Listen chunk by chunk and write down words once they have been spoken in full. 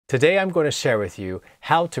Today I'm going to share with you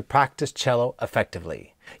how to practice cello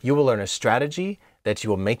effectively. You will learn a strategy that you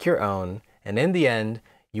will make your own, and in the end,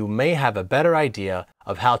 you may have a better idea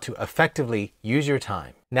of how to effectively use your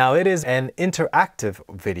time. Now, it is an interactive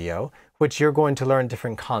video, which you're going to learn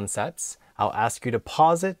different concepts. I'll ask you to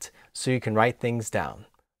pause it so you can write things down.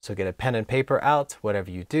 So get a pen and paper out,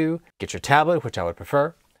 whatever you do. Get your tablet, which I would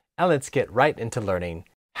prefer, and let's get right into learning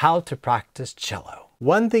how to practice cello.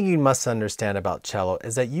 One thing you must understand about cello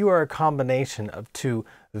is that you are a combination of two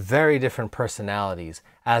very different personalities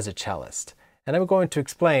as a cellist. And I'm going to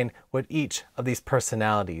explain what each of these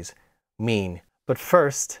personalities mean. But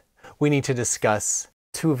first, we need to discuss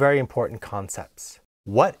two very important concepts.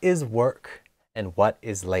 What is work and what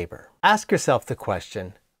is labor? Ask yourself the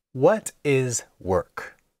question, what is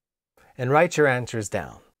work? And write your answers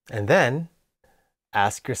down. And then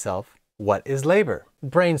ask yourself, what is labor?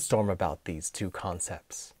 Brainstorm about these two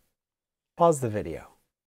concepts. Pause the video.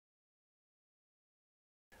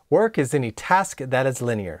 Work is any task that is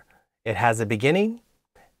linear. It has a beginning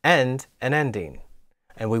and an ending,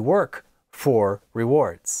 and we work for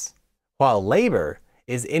rewards. While labor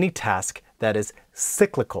is any task that is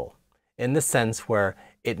cyclical, in the sense where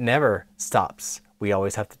it never stops. We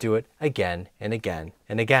always have to do it again and again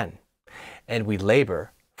and again. And we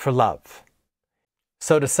labor for love.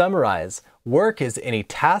 So to summarize, work is any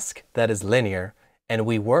task that is linear, and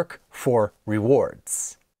we work for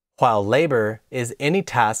rewards. While labor is any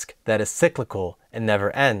task that is cyclical and never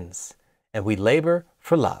ends, and we labor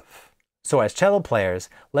for love. So as cello players,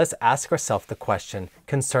 let's ask ourselves the question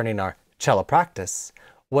concerning our cello practice.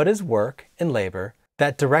 What is work and labor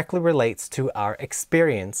that directly relates to our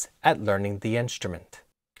experience at learning the instrument?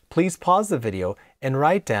 Please pause the video and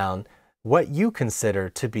write down what you consider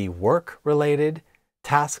to be work-related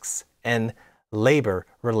tasks and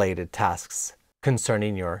labor-related tasks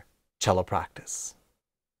concerning your cello practice.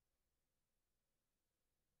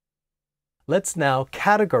 Let's now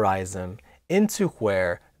categorize them into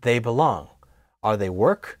where they belong. Are they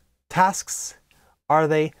work tasks? Are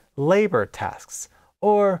they labor tasks?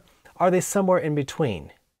 Or are they somewhere in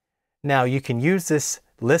between? Now, you can use this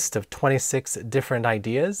list of 26 different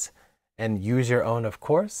ideas and use your own, of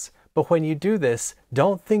course, but when you do this,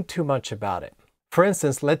 don't think too much about it. For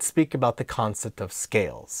instance, let's speak about the concept of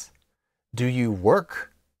scales. Do you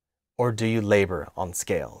work or do you labor on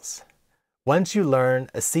scales? Once you learn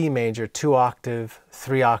a C major 2-octave,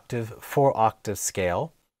 3-octave, 4-octave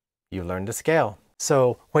scale, you learned a scale.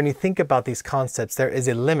 So when you think about these concepts, there is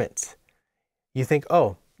a limit. You think,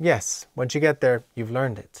 oh, yes, once you get there, you've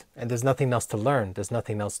learned it. And there's nothing else to learn. There's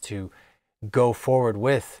nothing else to go forward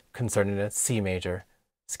with concerning a C major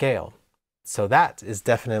scale. So that is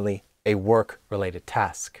definitely a work-related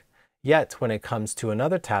task. Yet when it comes to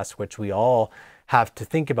another task, which we all have to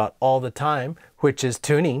think about all the time, which is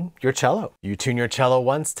tuning your cello. You tune your cello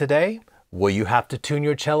once today. Will you have to tune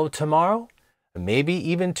your cello tomorrow? Maybe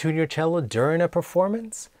even tune your cello during a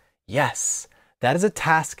performance? Yes, that is a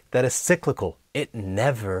task that is cyclical. It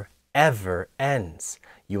never, ever ends.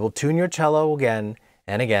 You will tune your cello again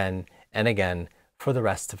and again and again for the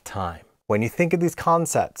rest of time. When you think of these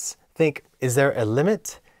concepts, think, is there a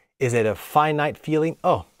limit? Is it a finite feeling?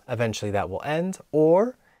 Oh, eventually that will end.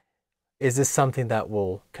 Or is this something that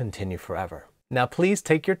will continue forever? Now, please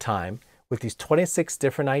take your time with these 26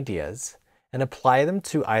 different ideas and apply them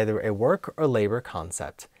to either a work or labor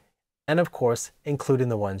concept, and of course, including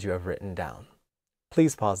the ones you have written down.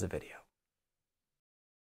 Please pause the video.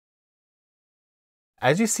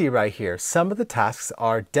 As you see right here, some of the tasks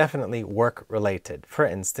are definitely work-related. For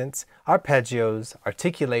instance, arpeggios,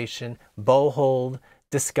 articulation, bow hold,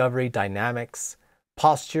 discovery, dynamics,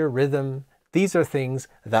 posture, rhythm. These are things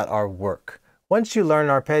that are work. Once you learn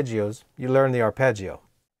arpeggios, you learn the arpeggio.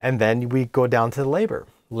 And then we go down to the labor.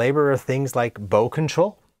 Labor are things like bow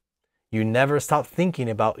control. You never stop thinking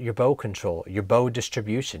about your bow control, your bow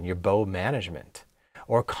distribution, your bow management.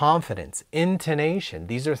 Or confidence, intonation.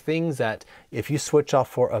 These are things that if you switch off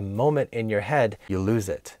for a moment in your head, you lose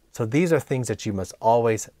it. So these are things that you must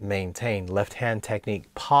always maintain. Left hand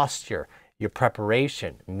technique, posture, your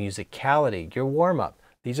preparation, musicality, your warm-up.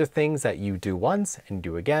 These are things that you do once and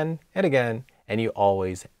do again and again, and you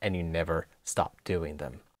always and you never stop doing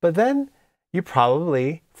them. But then you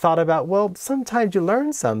probably thought about, well, sometimes you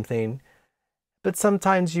learn something, but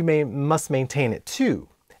sometimes you must maintain it too.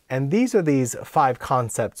 And these are these 5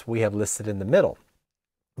 concepts we have listed in the middle.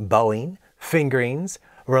 Bowing, fingerings,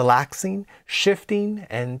 relaxing, shifting,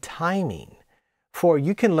 and timing. For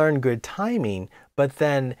you can learn good timing, but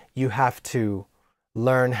then you have to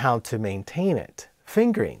learn how to maintain it.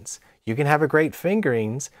 Fingerings. You can have a great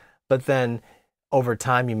fingerings, but then Over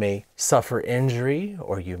time, you may suffer injury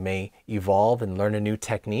or you may evolve and learn a new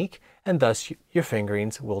technique, and thus your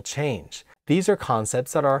fingerings will change. These are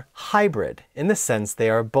concepts that are hybrid in the sense they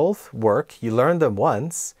are both work, you learn them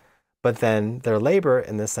once, but then they're labor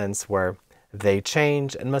in the sense where they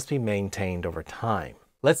change and must be maintained over time.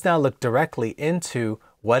 Let's now look directly into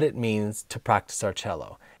what it means to practice our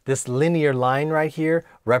cello. This linear line right here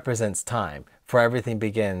represents time, for everything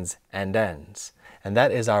begins and ends. And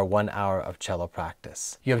that is our 1 hour of cello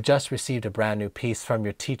practice. You have just received a brand new piece from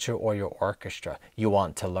your teacher or your orchestra. You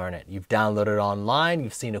want to learn it. You've downloaded it online,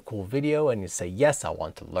 you've seen a cool video, and you say, yes, I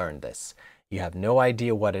want to learn this. You have no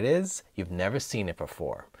idea what it is. You've never seen it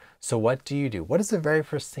before. So what do? What is the very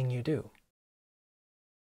first thing you do?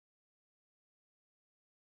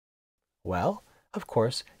 Well, of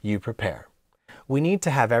course, you prepare. We need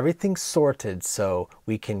to have everything sorted so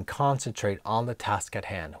we can concentrate on the task at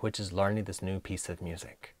hand, which is learning this new piece of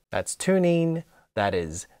music. That's tuning, that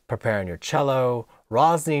is preparing your cello,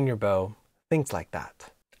 rosining your bow, things like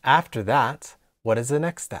that. After that, what is the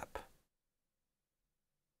next step?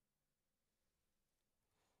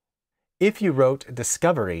 If you wrote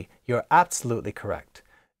Discovery, you're absolutely correct.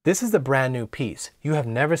 This is a brand new piece you have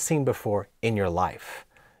never seen before in your life.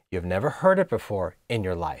 You've never heard it before in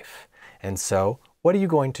your life. And so, what are you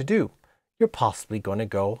going to do? You're possibly going to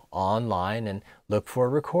go online and look for a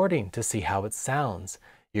recording to see how it sounds.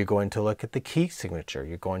 You're going to look at the key signature.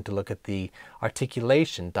 You're going to look at the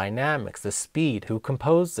articulation, dynamics, the speed, who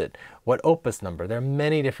composed it, what opus number. There are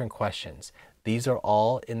many different questions. These are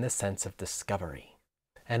all in the sense of discovery.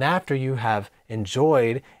 And after you have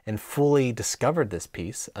enjoyed and fully discovered this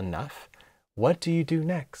piece enough, what do you do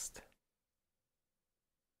next?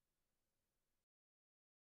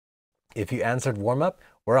 If you answered warm-up,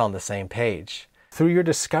 we're on the same page. Through your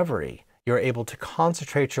discovery, you're able to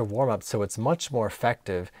concentrate your warm-up so it's much more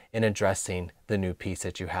effective in addressing the new piece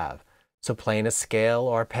that you have. So playing a scale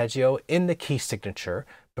or arpeggio in the key signature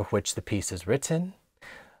by which the piece is written,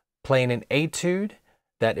 playing an etude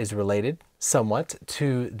that is related somewhat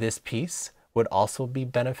to this piece would also be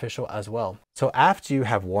beneficial as well. So after you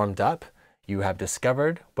have warmed up, you have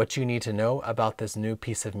discovered what you need to know about this new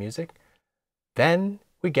piece of music, then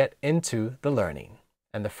we get into the learning.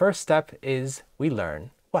 And the first step is we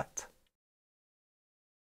learn what?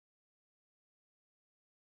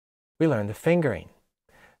 We learn the fingering.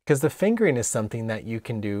 Because the fingering is something that you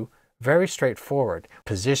can do very straightforward.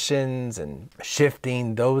 Positions and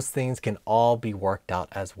shifting, those things can all be worked out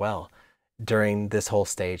as well during this whole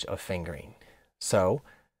stage of fingering. So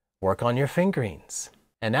work on your fingerings.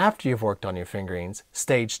 And after you've worked on your fingerings,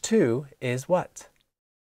 stage 2 is what?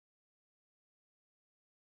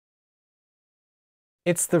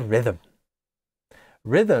 It's the rhythm.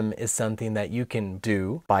 Rhythm is something that you can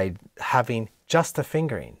do by having just the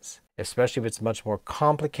fingerings, especially if it's much more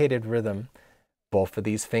complicated rhythm, both for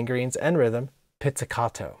these fingerings and rhythm,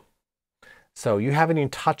 pizzicato. So you haven't even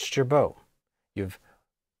touched your bow. You've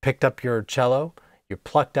picked up your cello, you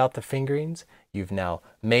plucked out the fingerings, you've now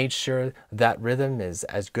made sure that rhythm is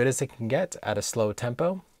as good as it can get at a slow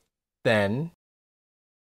tempo. Then,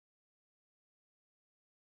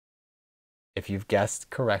 if you've guessed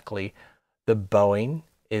correctly, the bowing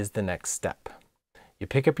is the next step. You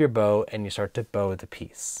pick up your bow and you start to bow the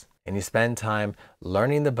piece. And you spend time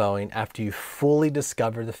learning the bowing after you fully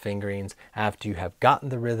discover the fingerings, after you have gotten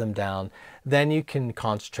the rhythm down, then you can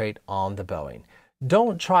concentrate on the bowing.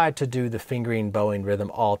 Don't try to do the fingering, bowing,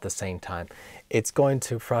 rhythm all at the same time. It's going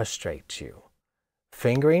to frustrate you.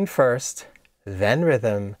 Fingering first, then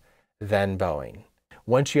rhythm, then bowing.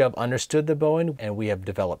 Once you have understood the bowing and we have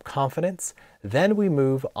developed confidence, then we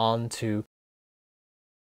move on to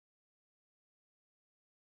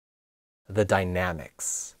the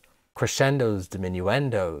dynamics. Crescendos,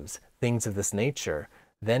 diminuendos, things of this nature.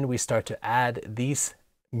 Then we start to add these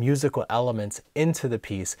musical elements into the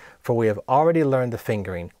piece, for we have already learned the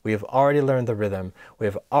fingering, we have already learned the rhythm, we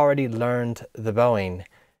have already learned the bowing.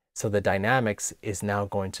 So the dynamics is now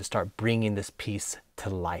going to start bringing this piece to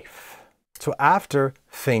life. So after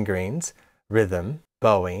fingerings, rhythm,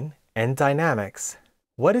 bowing, and dynamics,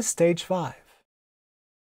 what is stage 5?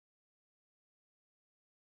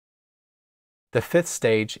 The 5th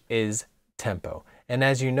stage is tempo. And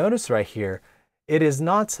as you notice right here, it is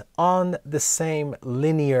not on the same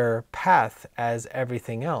linear path as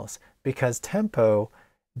everything else, because tempo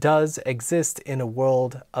does exist in a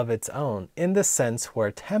world of its own, in the sense where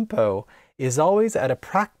tempo is always at a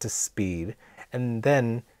practice speed and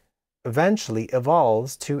then eventually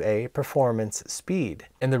evolves to a performance speed.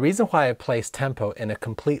 And the reason why I place tempo in a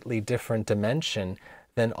completely different dimension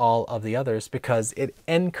than all of the others because it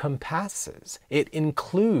encompasses, it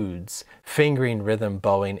includes fingering, rhythm,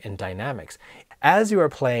 bowing, and dynamics. As you are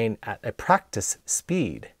playing at a practice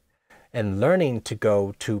speed and learning to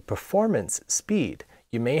go to performance speed,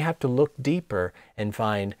 you may have to look deeper and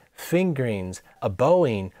find fingerings, a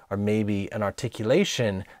bowing, or maybe an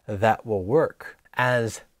articulation that will work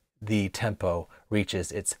as the tempo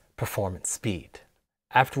reaches its performance speed.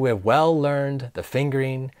 After we have well learned the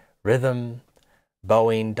fingering, rhythm,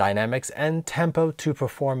 bowing, dynamics, and tempo to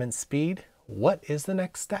performance speed, what is the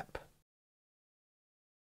next step?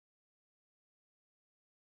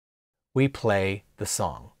 We play the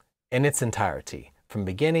song in its entirety, from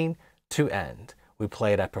beginning to end. We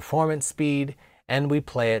play it at performance speed, and we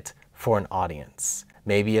play it for an audience.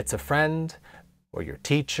 Maybe it's a friend, or your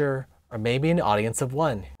teacher, or maybe an audience of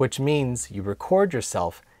one, which means you record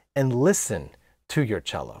yourself and listen to your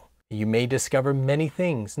cello. You may discover many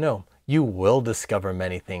things. No, you will discover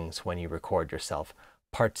many things when you record yourself,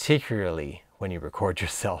 particularly when you record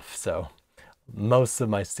yourself. So most of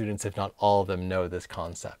my students, if not all of them, know this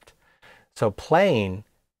concept. So playing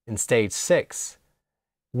in stage 6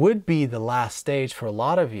 would be the last stage for a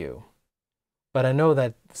lot of you. But I know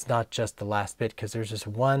that it's not just the last bit, because there's just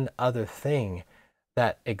one other thing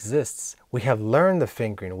that exists. We have learned the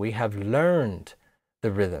fingering, we have learned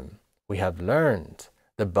the rhythm, we have learned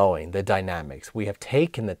the bowing, the dynamics. We have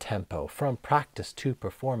taken the tempo from practice to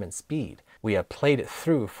performance speed. We have played it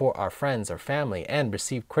through for our friends or family and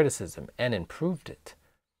received criticism and improved it.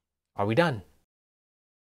 Are we done?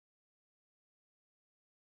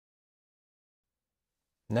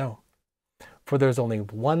 No, for there's only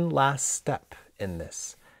one last step in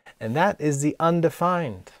this, and that is the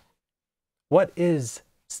undefined. What is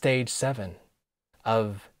stage 7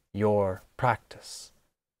 of your practice?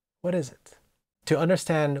 What is it? To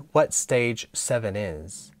understand what stage 7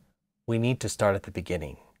 is, we need to start at the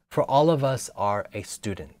beginning. For all of us are a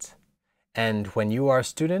student. And when you are a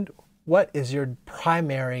student, what is your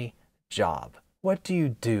primary job? What do you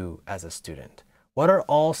do as a student? What are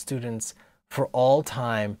all students for all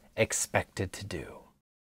time expected to do?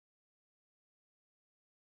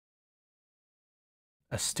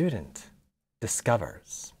 A student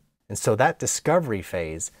discovers. And so that discovery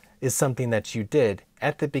phase is something that you did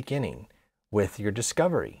at the beginning with your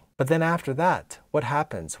discovery. But then after that, what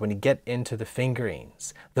happens when you get into the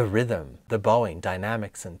fingerings, the rhythm, the bowing,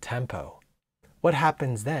 dynamics, and tempo? What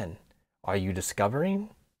happens then? Are you discovering?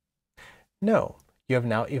 No, you have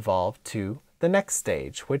now evolved to the next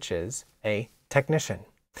stage, which is a technician.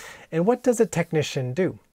 And what does a technician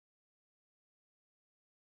do?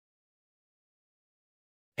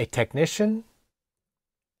 A technician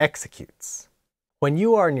executes. When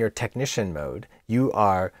you are in your technician mode, you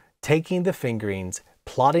are taking the fingerings,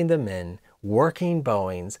 plotting them in, working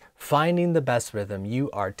bowings, finding the best rhythm.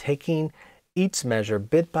 You are taking each measure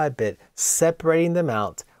bit by bit, separating them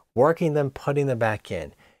out, working them, putting them back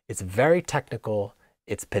in. It's very technical,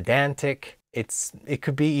 it's pedantic, it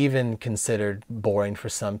could be even considered boring for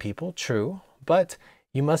some people, true, but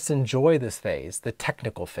you must enjoy this phase, the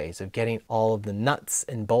technical phase of getting all of the nuts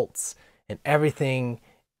and bolts and everything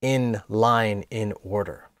in line, in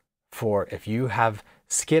order. For if you have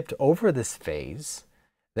skipped over this phase,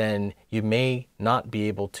 then you may not be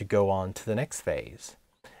able to go on to the next phase.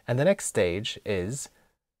 And the next stage is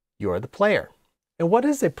you're the player. And what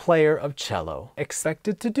is a player of cello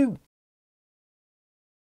expected to do?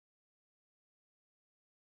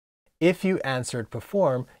 If you answered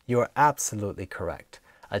perform, you are absolutely correct.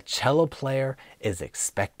 A cello player is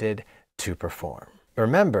expected to perform.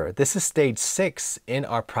 Remember, this is stage 6 in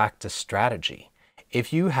our practice strategy.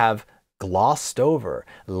 If you have glossed over,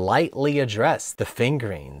 lightly addressed the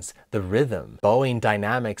fingerings, the rhythm, bowing,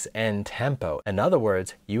 dynamics, and tempo, in other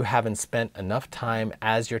words, you haven't spent enough time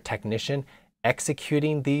as your technician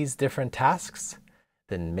executing these different tasks,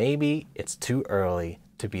 then maybe it's too early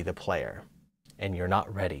to be the player and you're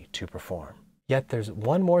not ready to perform. Yet there's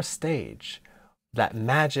one more stage, that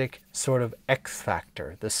magic sort of X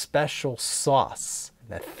factor, the special sauce,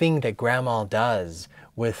 that thing that grandma does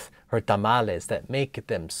with her tamales that make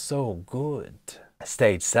them so good.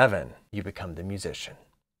 Stage 7, you become the musician.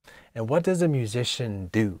 And what does a musician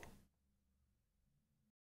do?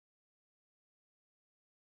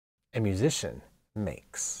 A musician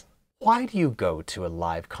makes. Why do you go to a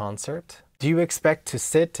live concert? Do you expect to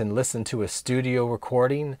sit and listen to a studio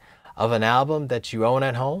recording of an album that you own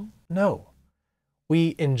at home? No.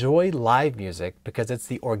 We enjoy live music because it's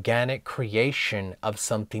the organic creation of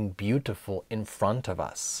something beautiful in front of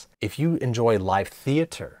us. If you enjoy live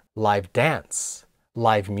theater, live dance,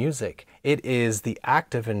 live music, It is the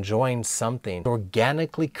act of enjoying something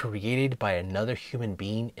organically created by another human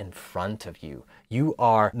being in front of you. You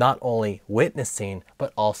are not only witnessing,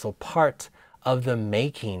 but also part of the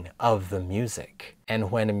making of the music.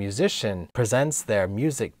 And when a musician presents their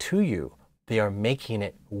music to you, they are making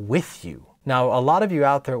it with you. Now, a lot of you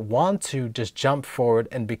out there want to just jump forward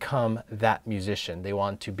and become that musician. They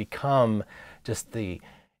want to become just the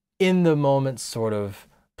in the moment sort of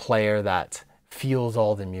player that feels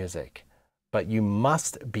all the music. But you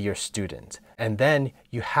must be your student, and then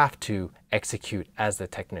you have to execute as the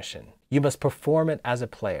technician. You must perform it as a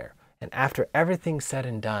player. And after everything's said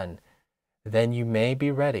and done, then you may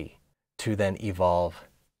be ready to then evolve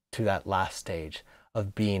to that last stage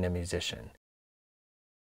of being a musician.